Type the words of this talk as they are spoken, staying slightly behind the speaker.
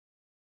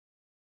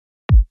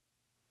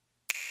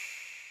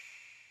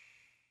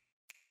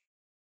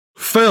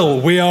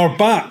Phil, we are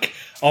back.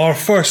 Our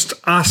first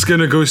Ask a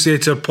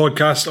Negotiator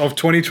podcast of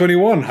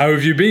 2021. How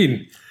have you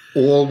been?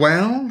 All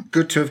well.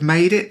 Good to have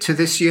made it to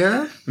this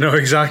year. No,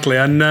 exactly.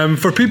 And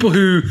for people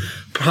who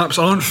perhaps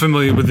aren't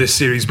familiar with this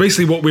series,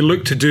 basically what we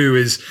look to do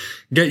is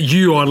get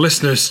you, our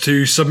listeners,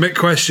 to submit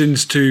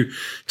questions to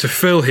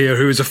Phil here,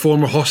 who is a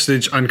former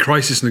hostage and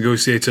crisis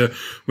negotiator,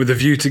 with a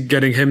view to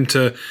getting him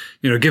to,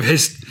 give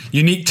his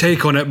unique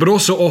take on it, but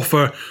also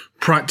offer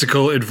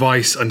practical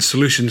advice and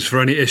solutions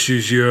for any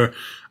issues you're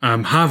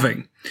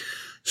having.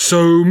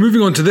 So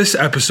moving on to this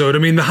episode,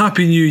 the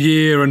Happy New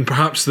Year and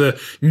perhaps the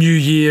New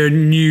Year,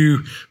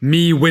 New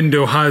Me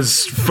window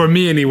has, for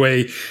me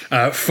anyway,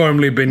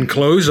 firmly been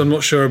closed. I'm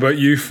not sure about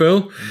you,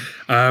 Phil.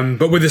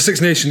 But with the Six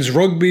Nations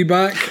rugby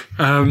back,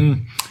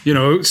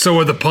 so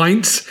are the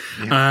pints,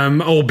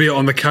 albeit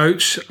on the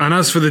couch. And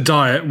as for the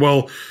diet,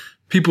 well,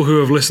 people who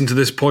have listened to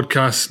this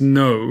podcast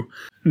know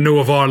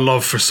of our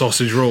love for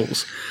sausage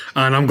rolls.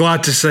 And I'm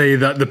glad to say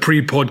that the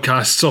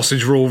pre-podcast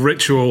sausage roll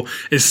ritual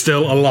is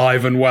still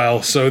alive and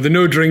well. So the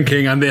no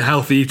drinking and the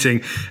healthy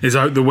eating is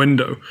out the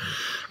window.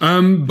 But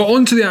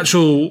on to the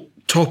actual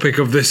topic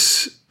of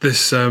this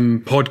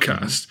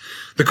podcast.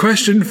 The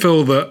question,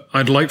 Phil, that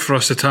I'd like for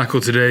us to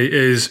tackle today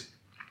is,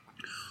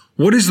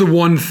 what is the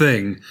one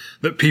thing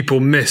that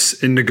people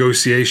miss in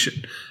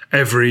negotiation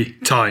every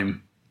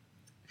time?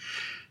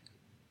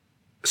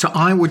 So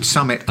I would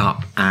sum it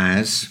up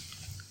as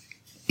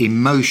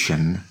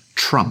emotion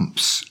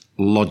trumps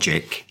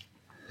logic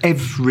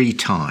every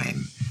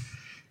time.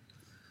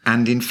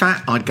 And in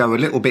fact, I'd go a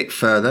little bit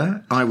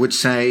further. I would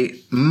say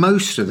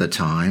most of the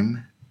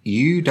time,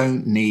 you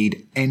don't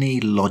need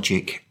any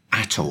logic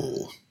at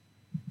all.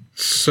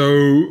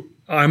 So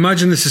I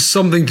imagine this is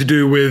something to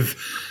do with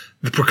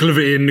the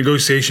proclivity in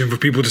negotiation for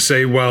people to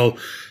say, well,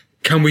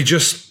 can we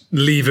just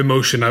leave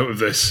emotion out of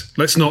this?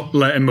 Let's not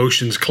let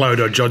emotions cloud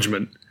our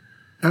judgment.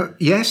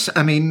 Yes,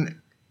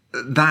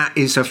 that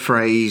is a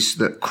phrase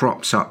that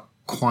crops up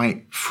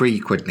quite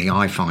frequently,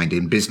 I find,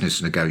 in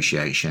business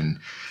negotiation.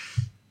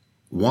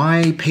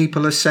 Why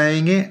people are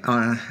saying it,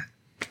 I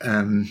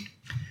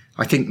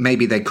think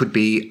maybe there could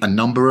be a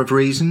number of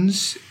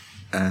reasons.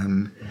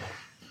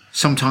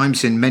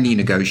 Sometimes in many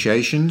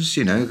negotiations,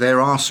 there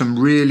are some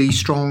really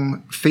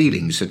strong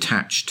feelings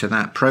attached to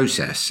that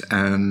process.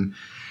 And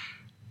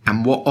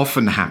what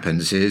often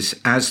happens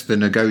is, as the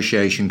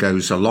negotiation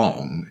goes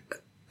along,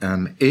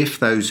 if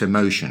those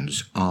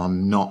emotions are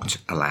not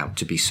allowed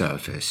to be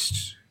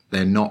surfaced,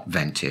 they're not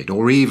vented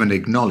or even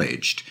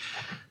acknowledged,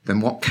 then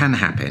what can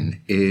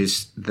happen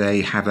is they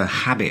have a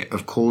habit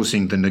of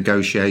causing the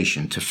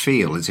negotiation to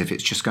feel as if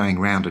it's just going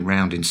round and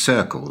round in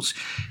circles,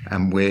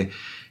 and we're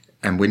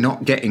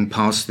not getting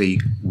past the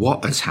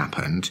what has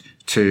happened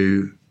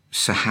to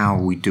so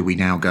how do we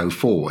now go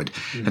forward.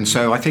 Mm-hmm. And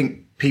so I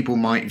think people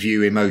might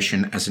view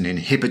emotion as an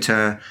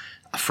inhibitor,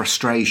 a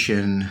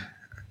frustration,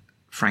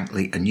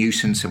 frankly, a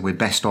nuisance, and we're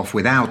best off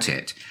without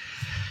it.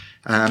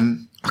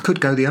 I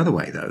could go the other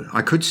way, though.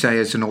 I could say,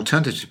 as an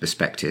alternative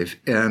perspective,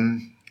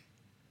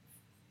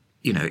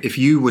 if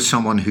you were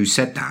someone who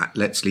said that,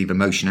 let's leave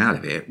emotion out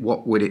of it,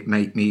 what would it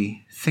make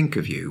me think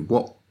of you?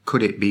 What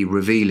could it be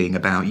revealing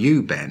about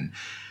you, Ben?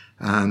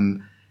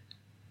 And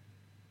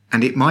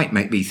it might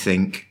make me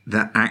think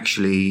that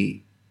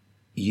actually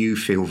you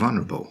feel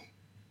vulnerable,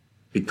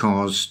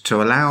 because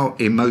to allow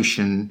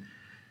emotion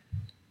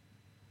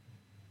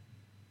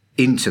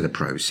into the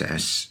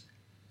process,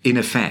 in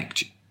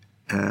effect,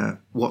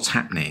 what's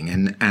happening,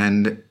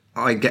 and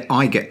I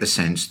get the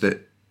sense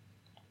that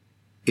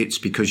it's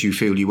because you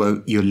feel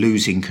you're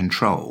losing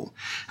control,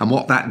 and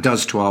what that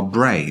does to our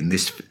brain,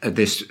 this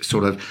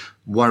sort of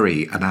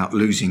worry about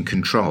losing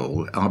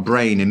control, our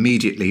brain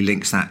immediately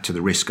links that to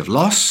the risk of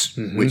loss,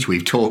 mm-hmm. which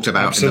we've talked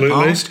about Absolutely. In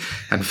the past.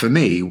 And for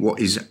me, what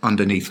is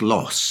underneath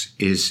loss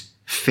is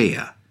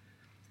fear.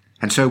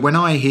 And so when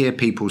I hear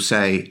people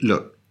say,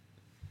 look,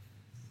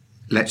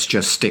 let's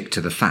just stick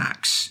to the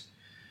facts,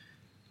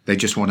 they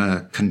just want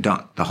to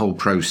conduct the whole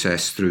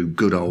process through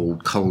good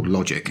old cold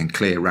logic and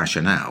clear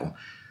rationale.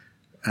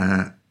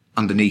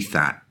 Underneath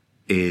that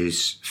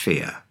is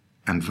fear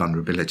and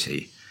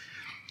vulnerability.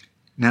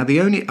 Now,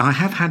 I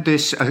have had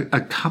this,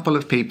 a couple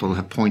of people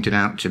have pointed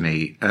out to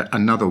me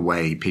another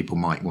way people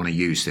might want to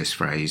use this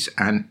phrase,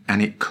 and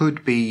it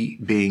could be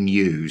being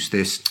used,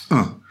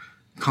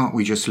 can't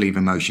we just leave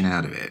emotion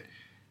out of it?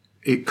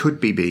 It could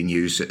be being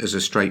used as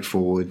a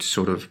straightforward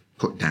sort of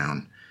put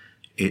down.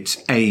 It's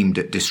aimed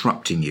at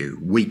disrupting you,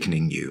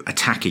 weakening you,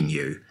 attacking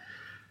you.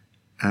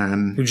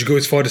 Would you go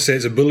as far to say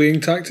it's a bullying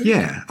tactic?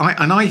 Yeah,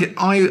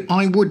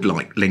 I would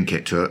link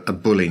it to a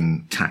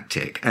bullying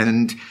tactic.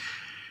 And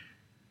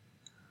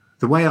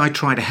the way I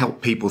try to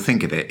help people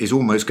think of it is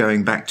almost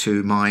going back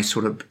to my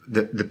sort of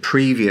the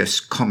previous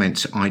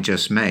comments I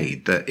just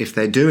made, that if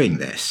they're doing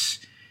this,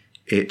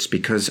 it's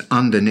because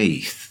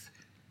underneath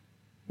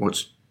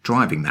what's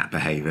driving that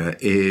behavior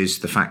is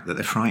the fact that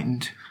they're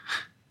frightened.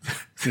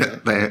 Yeah.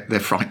 They're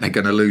frightened they're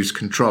going to lose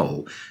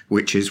control,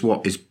 which is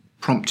what is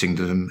prompting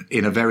them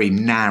in a very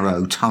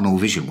narrow tunnel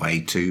vision way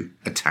to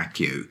attack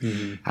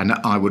you. And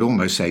I would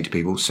almost say to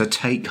people, so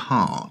take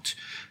heart.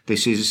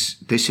 This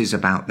is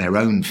about their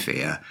own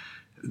fear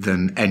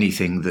than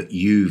anything that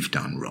you've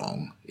done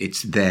wrong.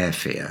 It's their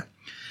fear.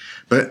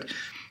 But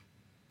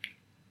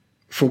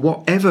for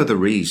whatever the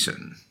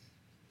reason,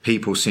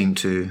 people seem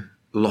to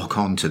lock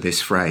on to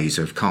this phrase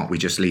of, can't we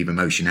just leave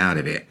emotion out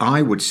of it?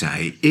 I would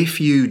say,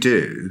 if you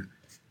do,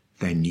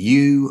 then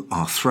you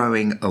are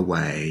throwing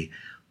away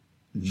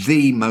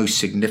the most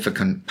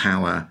significant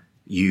power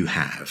you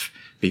have,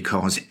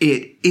 because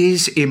it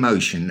is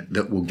emotion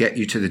that will get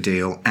you to the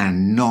deal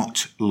and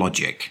not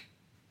logic.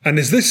 And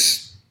does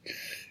this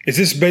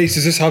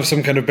have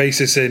some kind of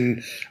basis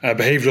in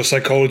behavioral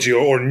psychology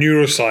or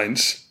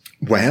neuroscience?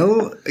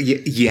 Well,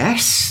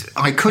 yes,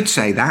 I could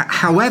say that.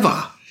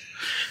 However,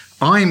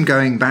 I'm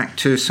going back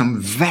to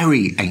some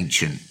very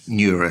ancient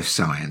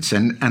neuroscience,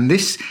 and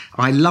this,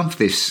 I love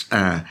this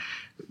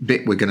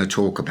bit we're going to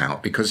talk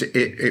about, because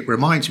it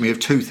reminds me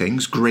of two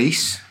things.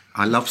 Greece,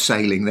 I love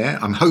sailing there.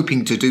 I'm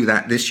hoping to do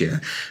that this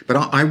year. But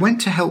I went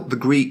to help the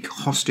Greek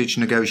hostage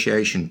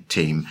negotiation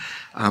team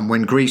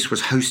when Greece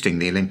was hosting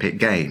the Olympic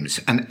Games.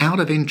 And out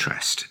of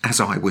interest,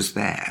 as I was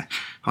there,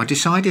 I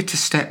decided to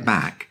step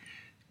back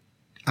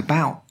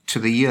about to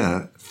the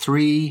year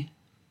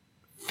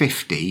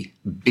 350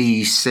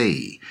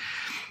 BC.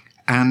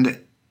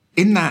 And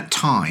in that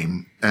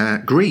time,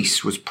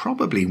 Greece was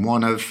probably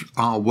one of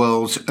our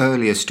world's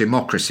earliest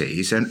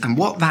democracies. And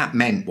what that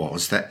meant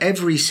was that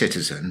every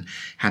citizen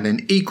had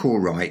an equal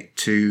right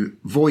to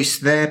voice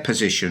their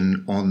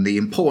position on the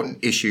important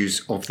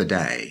issues of the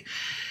day.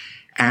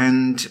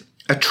 And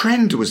a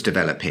trend was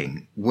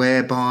developing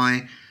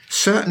whereby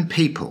certain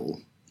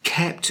people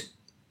kept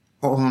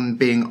on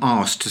being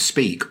asked to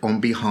speak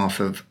on behalf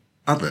of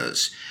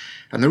others.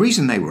 And the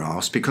reason they were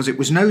asked, because it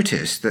was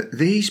noticed that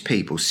these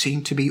people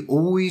seemed to be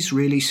always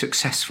really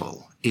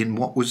successful in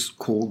what was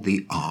called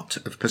the art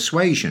of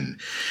persuasion.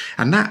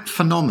 And that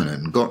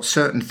phenomenon got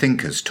certain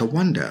thinkers to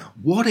wonder,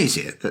 what is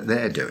it that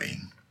they're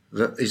doing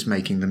that is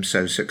making them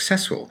so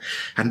successful?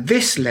 And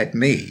this led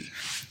me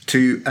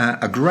to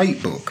a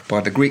great book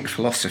by the Greek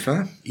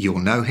philosopher, you'll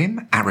know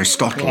him,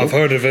 Aristotle. I've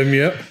heard of him,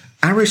 yeah.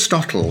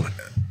 Aristotle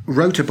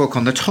wrote a book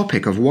on the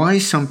topic of why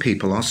some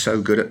people are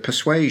so good at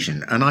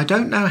persuasion. And I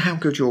don't know how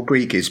good your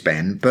Greek is,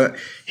 Ben, but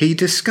he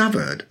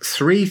discovered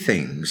 3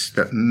 things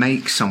that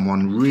make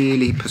someone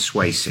really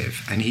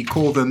persuasive. And he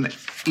called them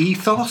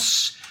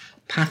ethos,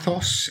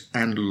 pathos,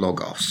 and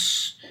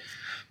logos.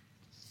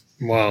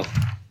 Wow.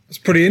 That's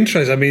pretty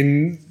interesting. I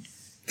mean,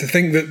 to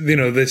think that,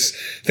 this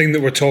thing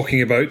that we're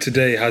talking about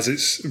today has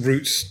its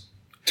roots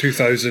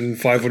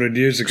 2,500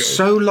 years ago.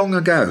 So long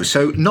ago.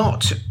 So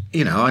not...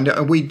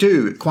 and we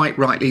do, quite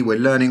rightly, we're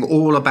learning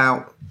all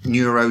about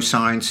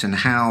neuroscience and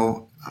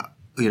how,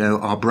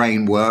 our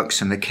brain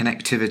works and the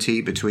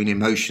connectivity between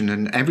emotion,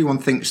 and everyone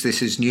thinks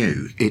this is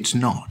new. It's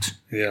not.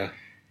 Yeah.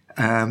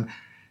 And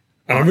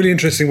I'm really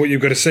interested in what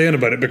you've got to say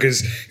about it,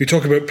 because you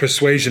talk about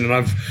persuasion,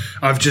 and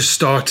I've just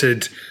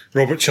started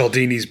Robert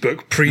Cialdini's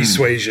book,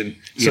 Persuasion.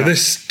 So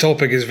this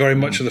topic is very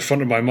much at the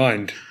front of my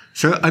mind.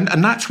 So,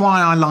 and that's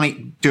why I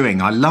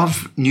I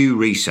love new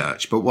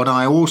research, but what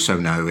I also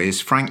know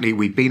is, frankly,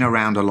 we've been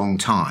around a long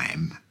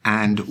time,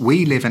 and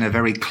we live in a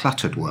very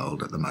cluttered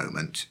world at the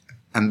moment.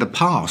 And the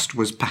past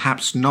was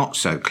perhaps not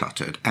so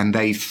cluttered, and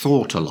they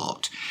thought a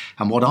lot.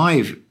 And what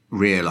I've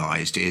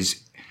realized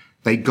is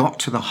they got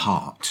to the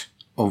heart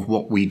of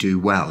what we do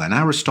well. And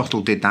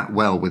Aristotle did that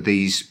well with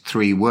these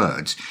 3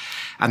 words.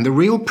 And the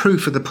real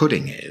proof of the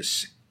pudding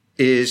is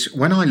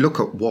when I look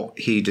at what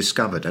he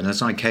discovered, and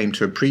as I came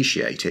to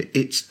appreciate it,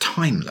 it's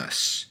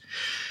timeless.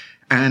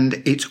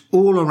 And it's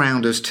all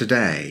around us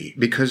today,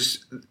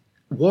 because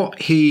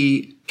what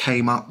he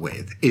came up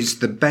with is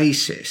the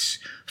basis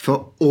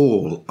for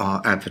all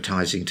our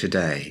advertising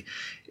today.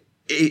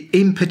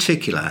 In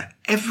particular,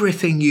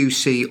 everything you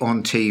see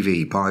on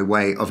TV by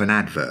way of an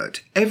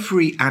advert,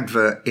 every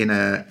advert in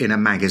a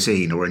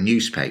magazine or a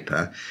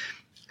newspaper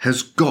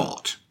has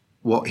got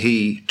what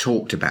he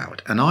talked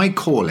about. And I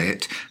call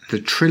it the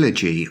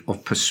Trilogy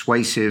of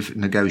Persuasive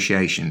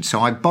Negotiation. So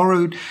I've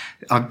borrowed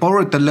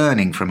the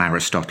learning from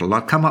Aristotle.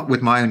 I've come up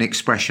with my own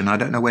expression. I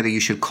don't know whether you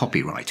should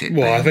copyright it.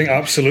 Well, I think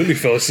absolutely,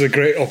 Phil. This is a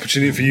great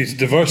opportunity for you to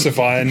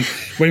diversify. And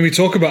when we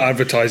talk about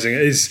advertising,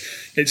 it's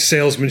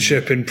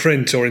salesmanship in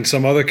print or in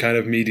some other kind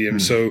of medium.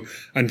 So,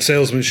 and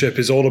salesmanship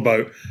is all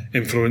about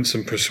influence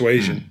and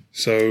persuasion.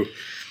 So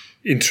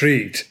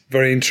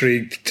very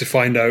intrigued to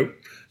find out.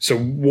 So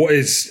what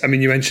is,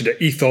 you mentioned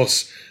it,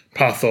 ethos,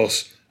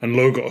 pathos, and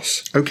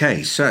logos.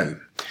 Okay, so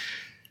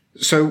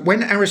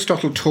when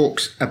Aristotle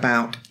talks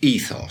about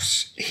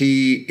ethos,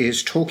 he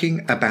is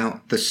talking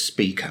about the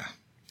speaker,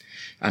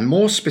 and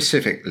more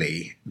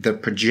specifically, the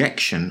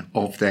projection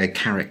of their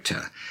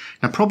character.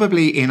 Now,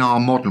 probably in our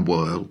modern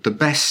world, the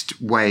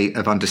best way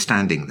of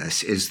understanding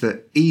this is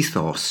that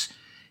ethos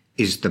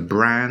is the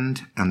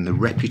brand and the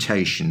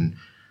reputation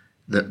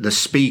that the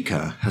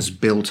speaker has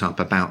built up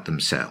about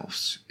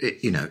themselves.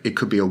 It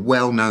could be a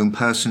well-known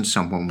person,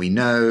 someone we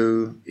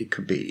know. It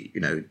could be,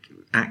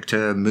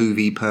 actor,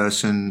 movie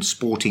person,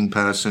 sporting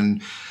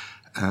person,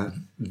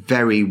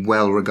 very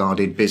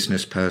well-regarded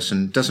business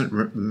person.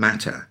 Doesn't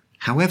matter.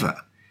 However,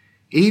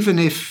 even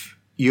if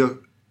you're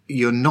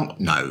not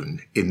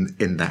known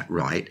in that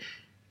right,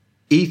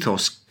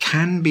 ethos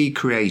can be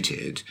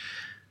created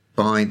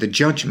by the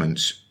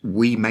judgments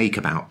we make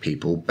about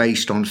people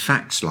based on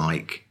facts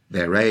like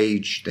their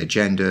age, their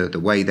gender, the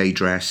way they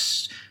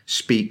dress,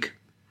 speak,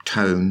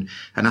 tone,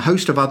 and a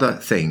host of other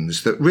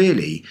things that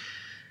really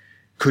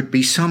could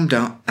be summed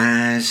up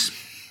as,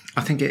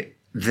 I think,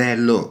 their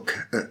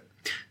look,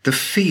 the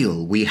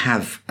feel we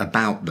have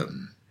about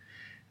them.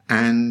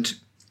 And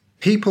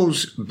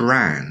people's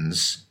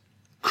brands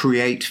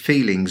create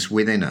feelings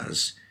within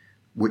us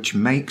which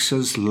makes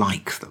us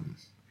like them,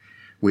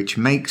 which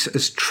makes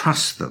us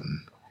trust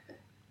them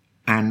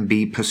and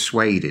be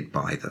persuaded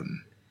by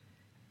them.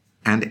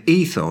 And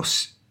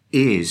ethos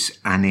is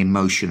an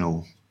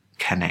emotional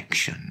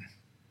connection.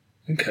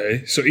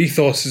 Okay, so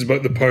ethos is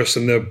about the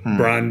person, the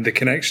brand, the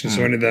connection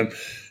surrounding them.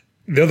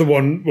 The other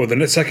one,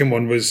 the second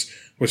one was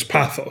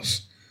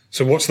pathos.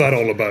 So what's that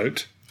all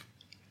about?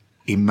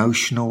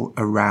 Emotional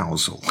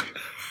arousal.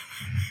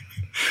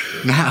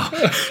 Now,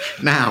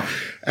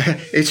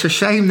 it's a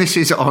shame this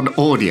is on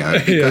audio,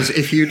 because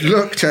if you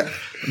looked at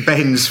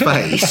Ben's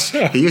face,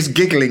 he is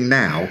giggling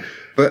now,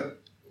 but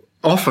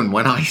often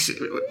when I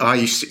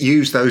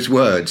use those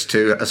words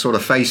to a sort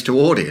of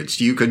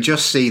face-to-audience, you can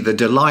just see the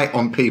delight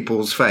on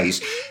people's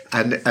face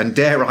and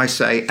dare I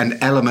say, an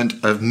element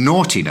of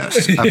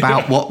naughtiness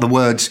about what the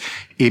words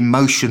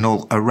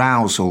emotional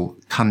arousal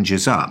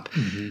conjures up.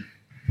 Mm-hmm.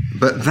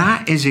 But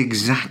that is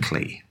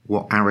exactly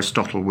what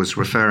Aristotle was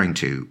referring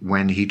to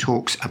when he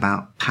talks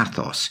about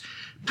pathos.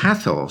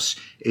 Pathos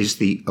is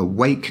the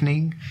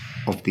awakening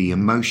of the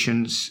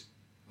emotions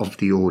of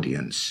the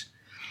audience.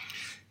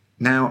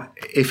 Now,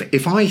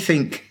 if I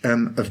think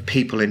of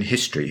people in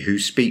history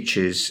whose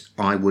speeches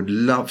I would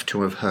love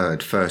to have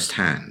heard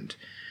firsthand,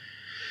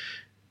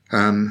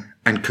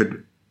 and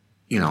could,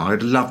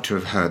 I'd love to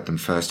have heard them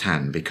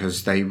firsthand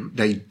because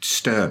they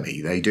stir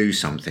me, they do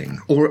something.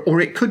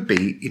 Or it could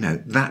be,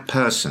 that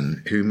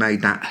person who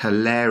made that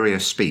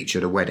hilarious speech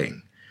at a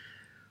wedding,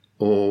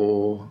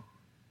 or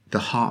the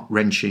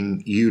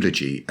heart-wrenching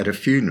eulogy at a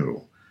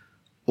funeral,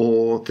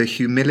 or the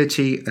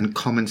humility and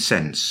common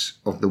sense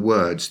of the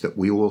words that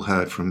we all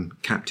heard from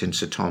Captain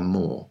Sir Tom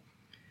Moore.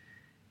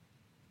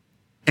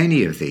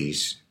 Any of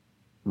these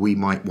we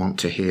might want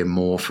to hear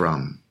more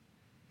from.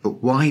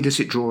 But why does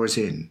it draw us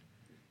in?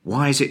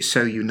 Why is it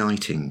so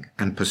uniting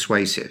and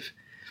persuasive?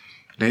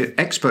 Now,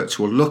 experts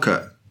will look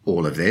at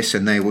all of this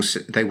and they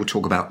will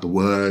talk about the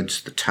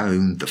words, the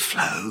tone, the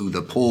flow,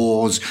 the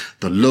pause,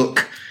 the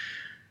look.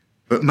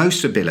 But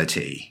most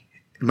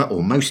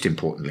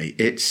importantly,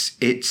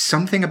 it's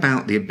something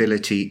about the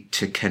ability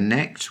to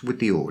connect with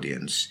the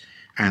audience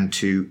and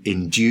to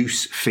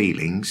induce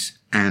feelings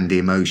and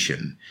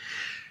emotion.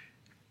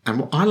 And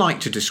what I like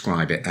to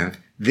describe it as,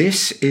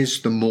 this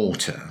is the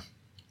mortar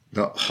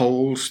that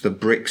holds the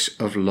bricks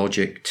of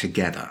logic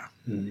together.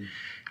 Mm.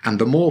 And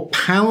the more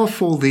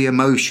powerful the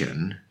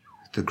emotion,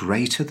 the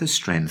greater the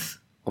strength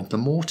of the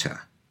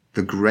mortar,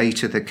 the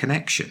greater the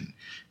connection.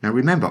 Now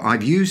remember,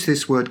 I've used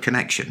this word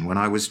connection when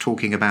I was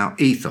talking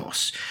about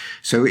ethos.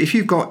 So if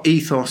you've got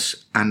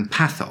ethos and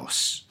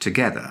pathos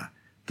together,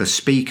 the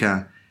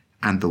speaker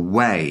and the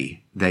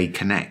way they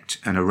connect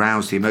and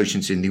arouse the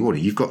emotions in the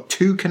audience, you've got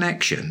two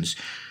connections,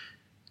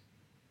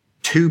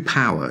 two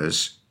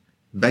powers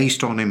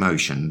based on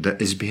emotion that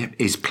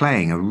is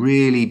playing a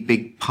really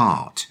big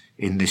part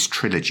in this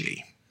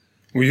trilogy.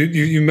 Well,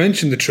 you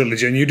mentioned the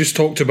trilogy, and you just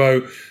talked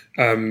about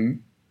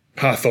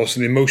pathos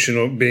and the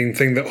emotional being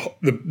thing that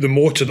the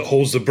mortar that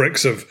holds the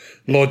bricks of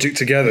logic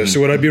together. So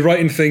would I be right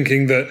in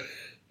thinking that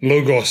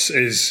logos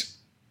is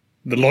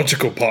the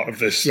logical part of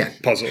this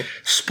puzzle?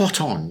 Spot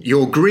on.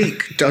 Your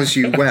Greek does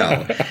you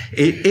well.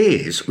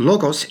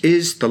 Logos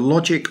is the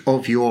logic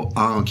of your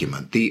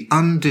argument, the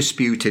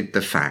undisputed,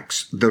 the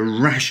facts, the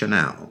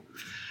rationale.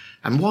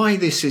 And why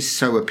this is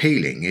so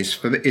appealing is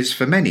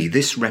for many,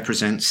 this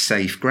represents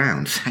safe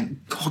ground.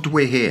 Thank God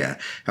we're here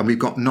and we've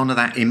got none of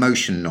that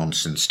emotion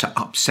nonsense to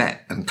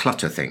upset and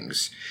clutter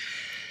things.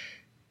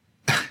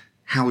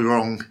 How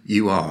wrong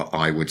you are,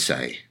 I would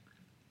say.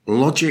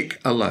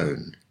 Logic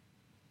alone,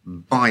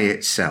 by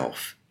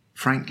itself,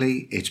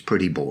 frankly, it's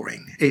pretty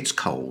boring. It's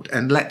cold.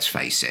 And let's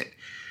face it,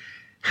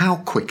 how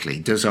quickly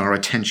does our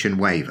attention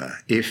waver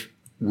if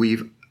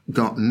we've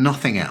got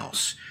nothing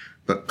else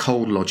but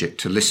cold logic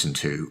to listen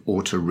to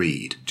or to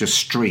read, just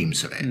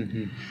streams of it.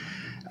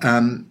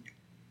 Mm-hmm.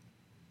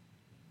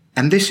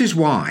 And this is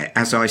why,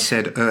 as I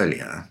said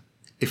earlier,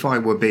 if I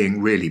were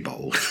being really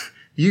bold,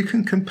 you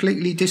can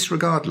completely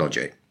disregard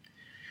logic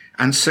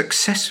and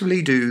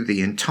successfully do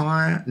the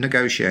entire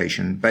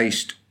negotiation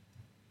based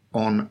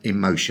on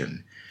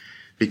emotion,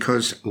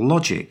 because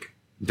logic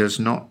does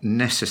not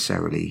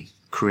necessarily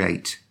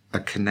create a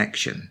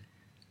connection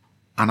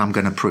and I'm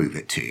going to prove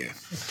it to you.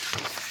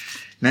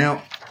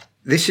 Now,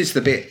 this is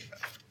the bit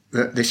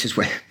this is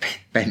where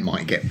Ben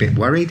might get a bit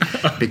worried,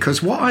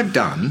 because what I've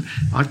done,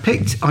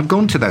 I've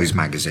gone to those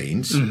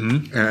magazines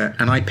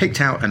and I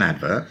picked out an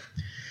advert.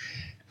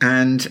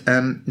 And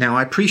now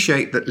I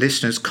appreciate that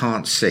listeners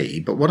can't see,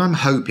 but what I'm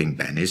hoping,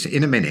 Ben, is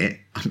in a minute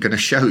I'm going to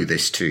show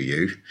this to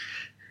you,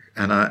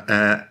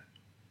 and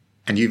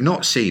you've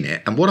not seen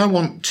it. And what I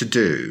want to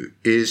do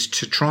is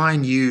to try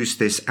and use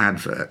this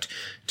advert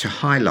to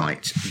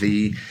highlight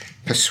the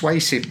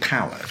persuasive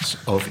powers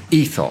of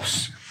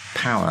ethos,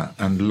 power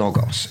and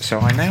logos. So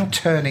I'm now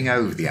turning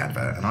over the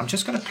advert, and I'm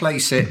just going to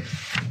place it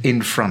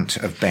in front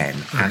of Ben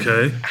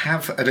and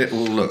have a little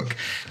look.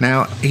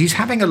 Now, he's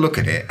having a look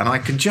at it, and I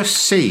can just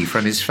see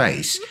from his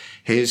face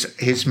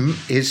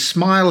his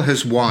smile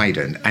has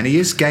widened, and he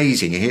is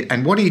gazing.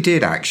 And what he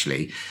did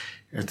actually,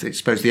 I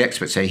suppose the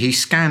experts say, he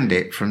scanned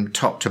it from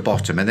top to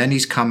bottom, and then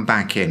he's come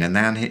back in, and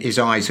then his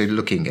eyes are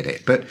looking at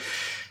it. But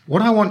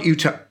what I want you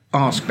to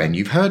ask, Ben,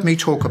 you've heard me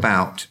talk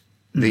about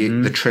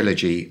the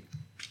trilogy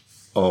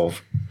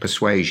of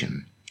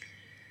persuasion.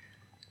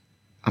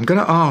 I'm going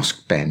to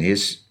ask Ben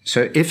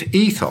so if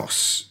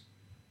ethos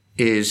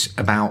is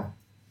about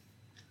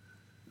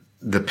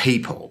the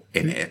people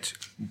in it,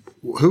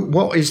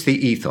 what is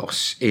the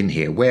ethos in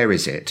here? Where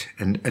is it?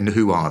 And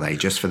who are they,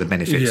 just for the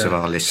benefits of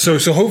our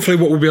listeners? So hopefully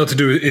what we'll be able to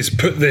do is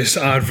put this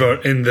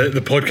advert in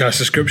the podcast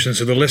description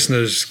so the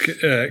listeners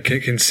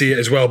can see it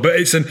as well. But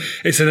it's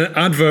an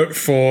advert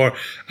for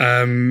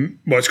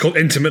it's called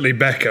Intimately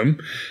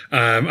Beckham,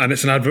 and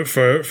it's an advert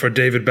for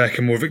David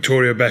Beckham or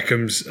Victoria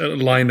Beckham's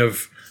line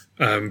of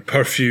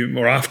perfume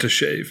or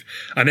aftershave.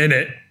 And in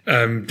it,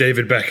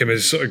 David Beckham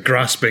is sort of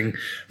grasping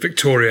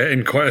Victoria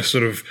in quite a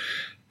sort of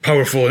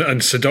powerful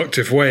and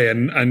seductive way.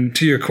 And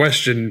to your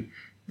question,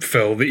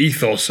 Phil, the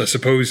ethos, I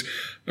suppose,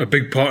 a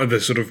big part of the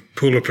sort of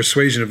pool of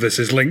persuasion of this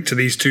is linked to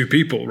these two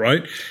people,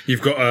 right?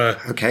 You've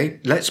got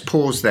Okay, let's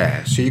pause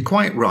there. So you're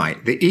quite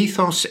right. The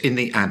ethos in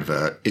the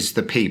advert is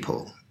the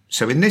people.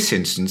 So in this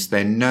instance,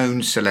 they're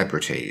known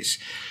celebrities.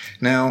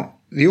 Now,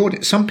 the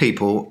audience, some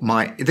people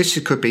this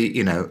could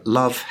be,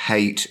 love,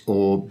 hate,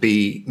 or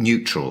be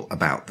neutral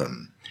about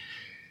them.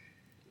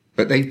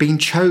 But they've been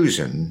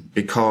chosen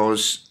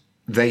because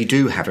they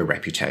do have a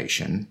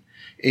reputation.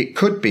 It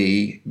could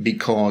be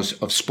because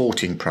of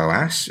sporting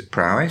prowess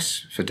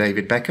for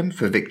David Beckham.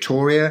 For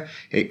Victoria,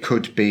 it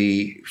could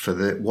be for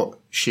what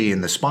she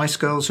and the Spice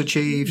Girls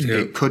achieved. Yep.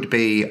 It could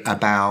be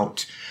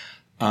about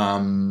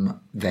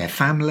their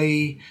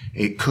family.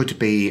 It could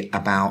be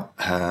about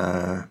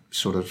her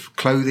sort of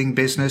clothing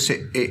business.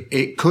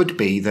 It could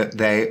be that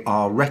they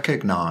are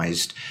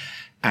recognized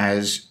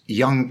as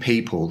young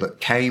people that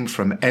came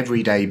from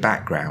everyday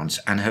backgrounds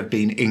and have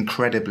been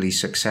incredibly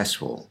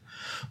successful.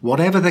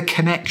 Whatever the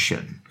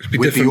connection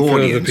with the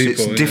audience,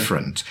 it's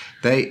different.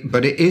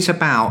 But it is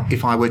about,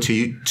 if I were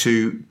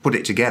to put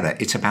it together,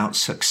 it's about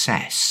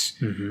success.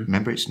 Mm-hmm.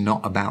 Remember, it's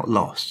not about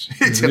loss.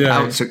 It's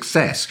about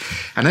success.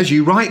 And as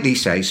you rightly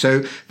say,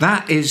 so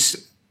that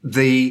is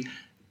the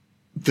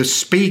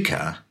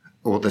speaker,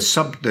 or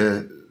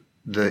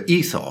the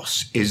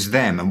ethos is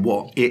them,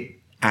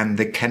 and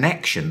the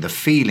connection, the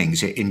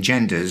feelings it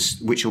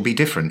engenders, which will be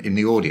different in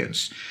the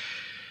audience.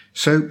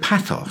 So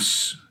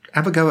pathos,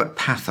 have a go at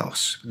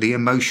pathos, the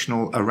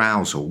emotional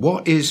arousal.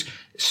 What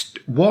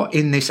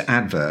in this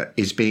advert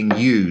is being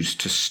used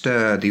to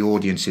stir the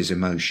audience's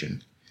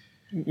emotion?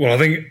 Well, I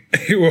think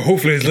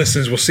hopefully as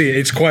listeners will see it.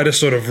 It's quite a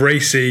sort of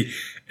racy,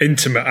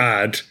 intimate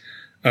ad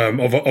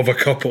of a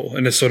couple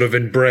in a sort of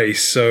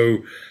embrace. So,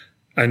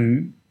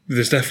 and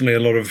there's definitely a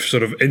lot of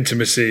sort of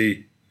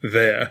intimacy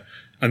there.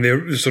 And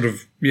the sort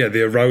of,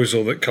 the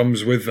arousal that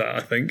comes with that, I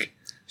think.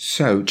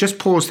 So just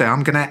pause there.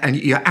 And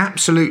you're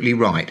absolutely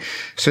right.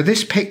 So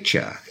this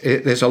picture,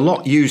 there's a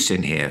lot used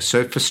in here.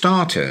 So for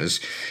starters,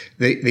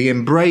 the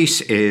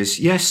embrace is,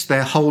 yes,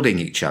 they're holding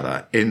each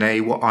other in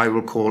what I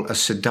will call a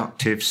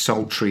seductive,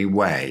 sultry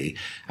way.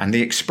 And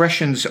the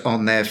expressions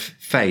on their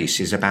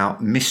face is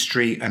about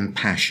mystery and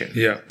passion.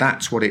 Yeah.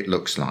 That's what it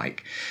looks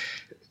like.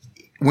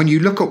 When you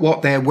look at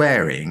what they're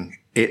wearing,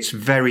 it's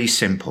very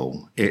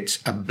simple. It's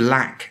a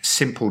black,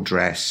 simple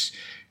dress,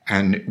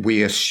 and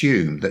we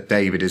assume that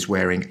David is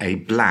wearing a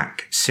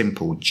black,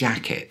 simple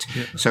jacket.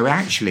 Yeah. So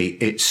actually,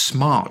 it's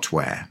smart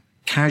wear,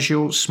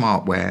 casual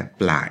smart wear,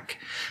 black.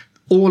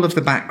 All of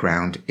the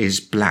background is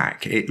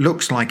black. It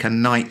looks like a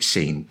night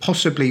scene,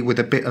 possibly with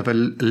a bit of a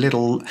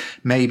little,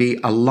 maybe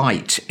a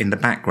light in the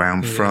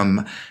background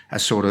from a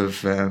sort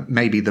of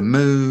maybe the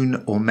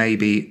moon or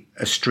maybe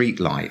a street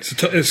light.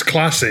 It's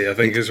classy, I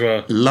think, as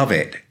well. Love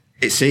it.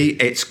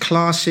 It's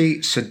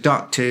classy,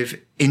 seductive,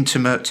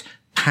 intimate,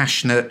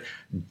 passionate,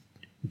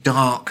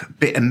 dark,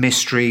 bit of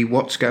mystery.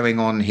 What's going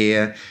on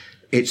here?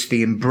 It's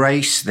the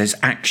embrace. There's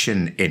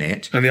action in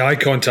it. And the eye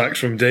contact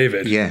from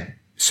David. Yeah.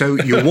 So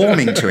you're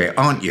warming to it,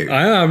 aren't you?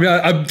 I am,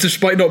 yeah.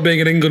 Despite not being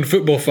an England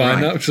football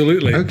fan, right.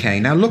 Absolutely. Okay,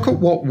 now look at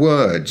what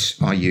words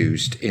are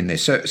used in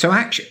this. So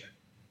actually,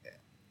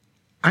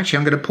 I'm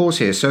going to pause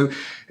here. So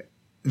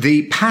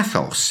the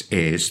pathos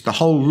is the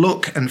whole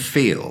look and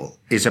feel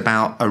is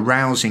about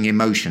arousing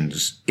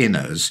emotions in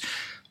us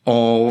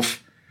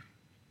of,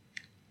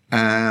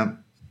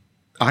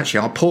 actually,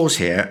 I'll pause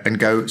here and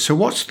go, so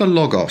what's the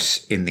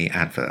logos in the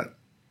advert?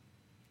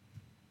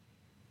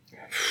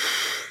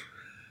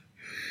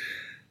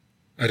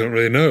 I don't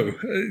really know.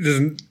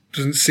 It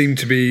doesn't seem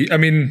to be. I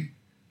mean,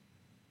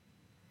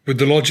 would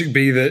the logic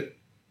be that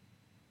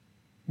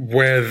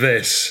wear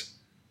this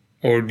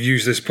or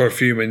use this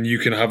perfume and you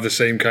can have the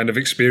same kind of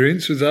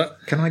experience with that?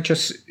 Can I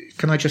just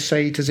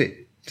say, does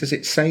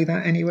it say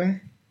that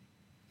anywhere?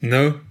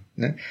 No.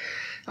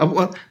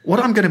 Well, what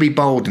I'm going to be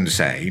bold and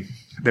say,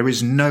 there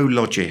is no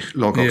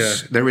logos.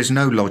 Yeah. There is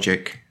no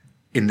logic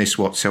in this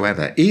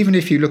whatsoever. Even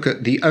if you look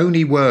at the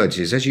only words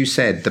is, as you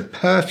said, the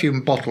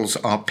perfume bottles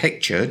are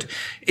pictured.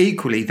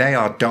 Equally, they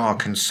are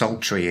dark and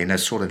sultry in a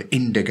sort of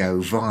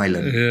indigo,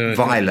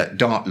 violet,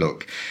 dark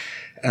look.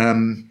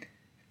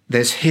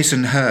 There's his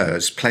and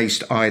hers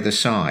placed either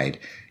side.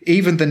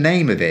 Even the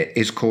name of it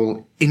is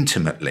called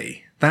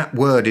Intimately. That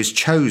word is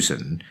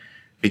chosen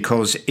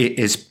because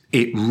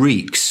it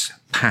reeks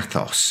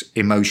pathos,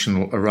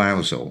 emotional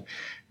arousal.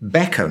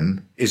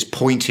 Beckham is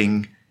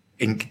pointing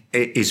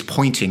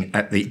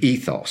at the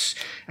ethos,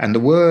 and the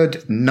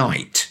word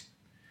night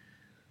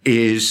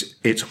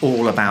it's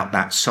all about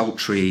that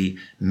sultry,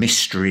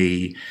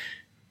 mystery,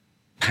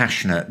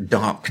 passionate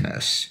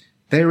darkness.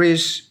 There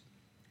is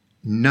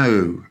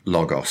no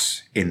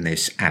logos in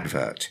this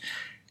advert.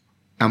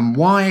 And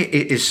why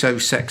it is so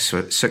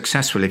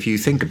successful, if you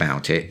think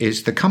about it,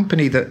 is the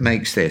company that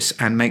makes this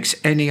and makes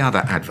any other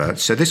advert.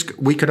 So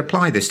we could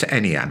apply this to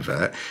any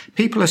advert.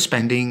 People are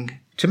spending,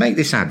 to make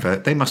this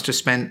advert, they must have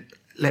spent,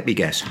 let me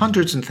guess,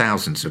 hundreds and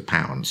thousands of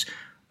pounds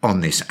on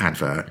this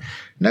advert.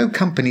 No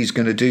company's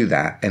going to do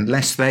that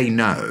unless they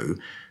know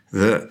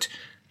that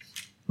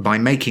by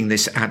making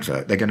this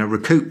advert, they're going to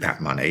recoup that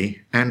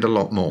money and a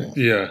lot more.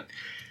 Yeah.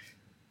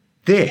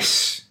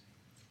 This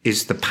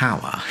is the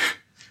power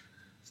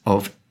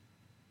of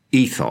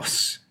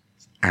ethos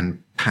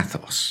and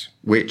pathos,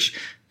 which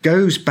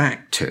goes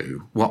back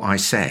to what I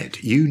said.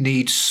 You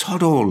need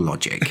sod all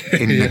logic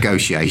in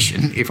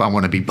negotiation, if I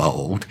want to be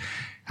bold,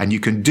 and you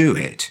can do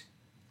it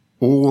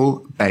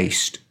all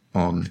based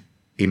on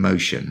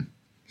emotion.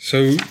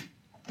 So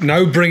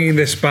now bringing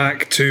this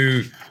back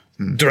to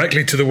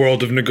directly to the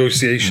world of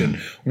negotiation,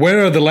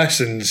 where are the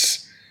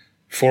lessons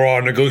for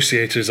our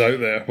negotiators out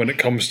there when it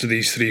comes to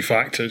these three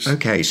factors?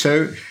 Okay,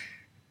 so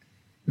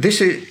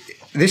this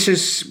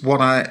is what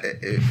I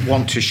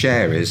want to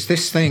share is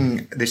this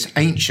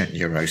ancient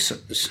neuro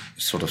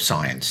sort of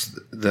science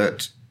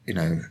that,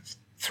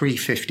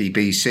 350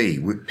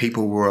 BC,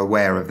 people were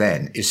aware of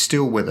then, is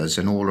still with us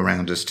and all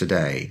around us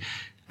today.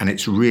 And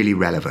it's really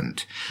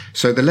relevant.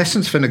 So the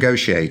lessons for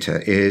Negotiator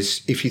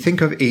is, if you think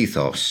of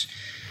ethos,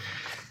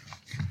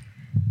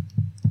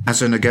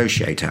 as a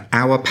negotiator,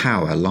 our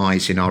power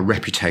lies in our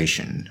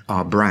reputation,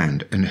 our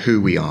brand, and who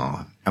we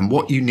are. And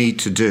what you need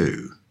to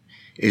do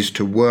is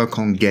to work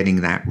on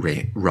getting that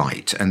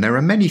right. And there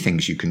are many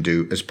things you can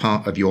do as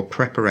part of your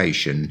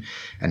preparation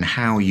and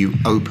how you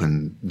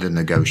open the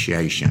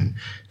negotiation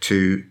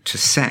to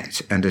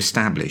set and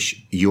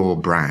establish your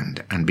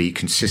brand and be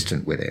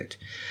consistent with it.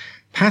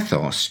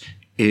 Pathos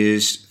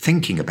is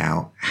thinking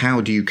about how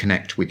do you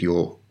connect with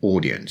your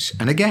audience.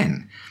 And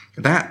again,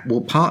 that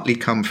will partly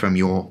come from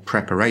your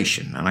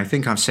preparation. And I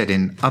think I've said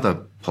in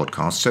other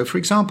podcasts, so for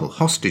example,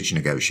 hostage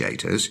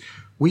negotiators,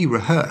 we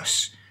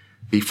rehearse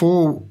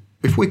before.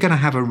 If we're going to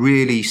have a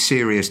really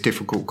serious,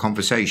 difficult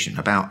conversation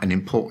about an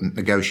important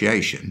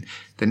negotiation,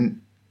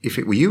 then if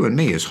it were you and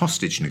me as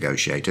hostage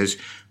negotiators,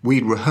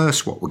 we'd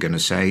rehearse what we're going to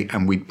say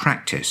and we'd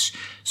practice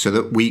so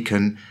that we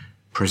can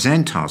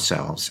present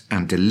ourselves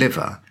and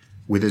deliver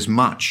with as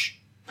much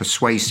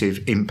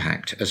persuasive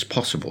impact as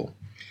possible.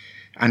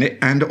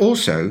 And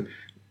also,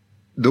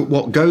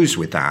 what goes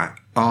with that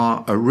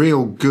are a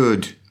real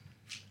good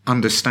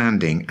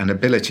understanding and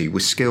ability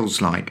with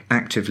skills like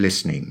active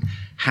listening,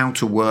 how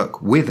to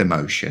work with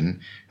emotion,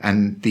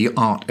 and the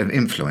art of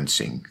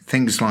influencing.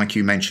 Things like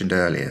you mentioned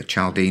earlier,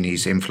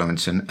 Cialdini's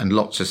influence and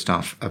lots of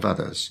stuff of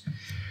others.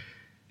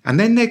 And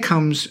then there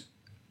comes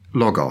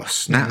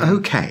logos. Now,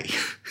 okay,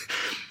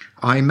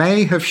 I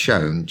may have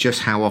shown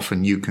just how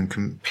often you can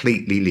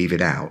completely leave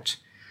it out.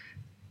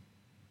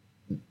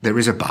 There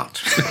is a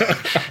but.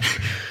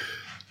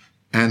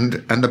 and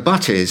the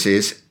but is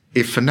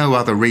if for no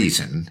other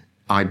reason,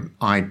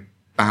 I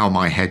bow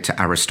my head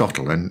to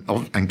Aristotle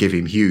and give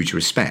him huge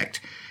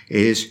respect,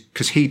 is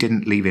because he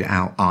didn't leave it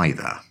out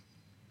either.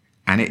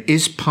 And it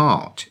is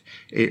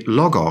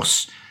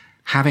logos,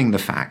 having the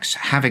facts,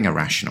 having a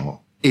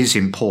rational is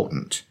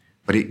important,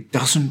 but it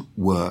doesn't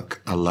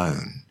work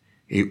alone.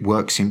 It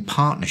works in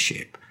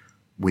partnership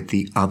with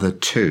the other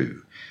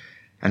two.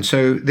 And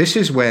so this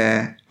is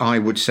where I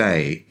would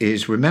say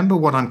is, remember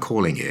what I'm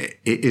calling it.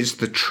 It is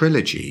the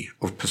trilogy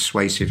of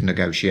persuasive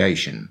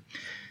negotiation.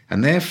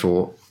 And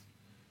therefore,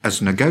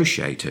 as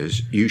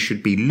negotiators, you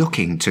should be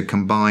looking to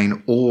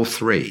combine all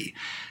three,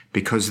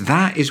 because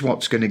that is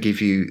what's going to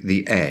give you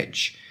the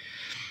edge.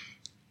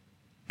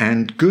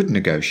 And good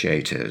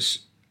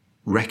negotiators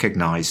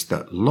recognize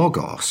that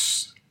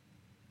logos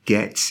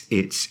gets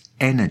its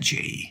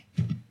energy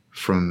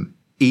from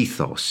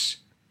ethos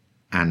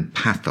and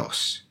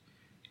pathos.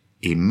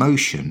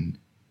 Emotion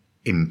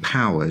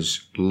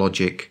empowers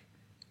logic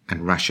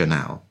and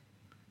rationale.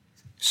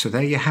 So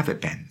there you have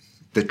it, Ben.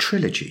 The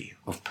trilogy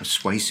of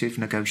persuasive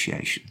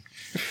negotiation.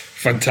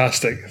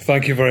 Fantastic.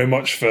 Thank you very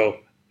much, Phil.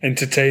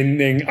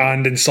 Entertaining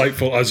and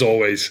insightful as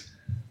always.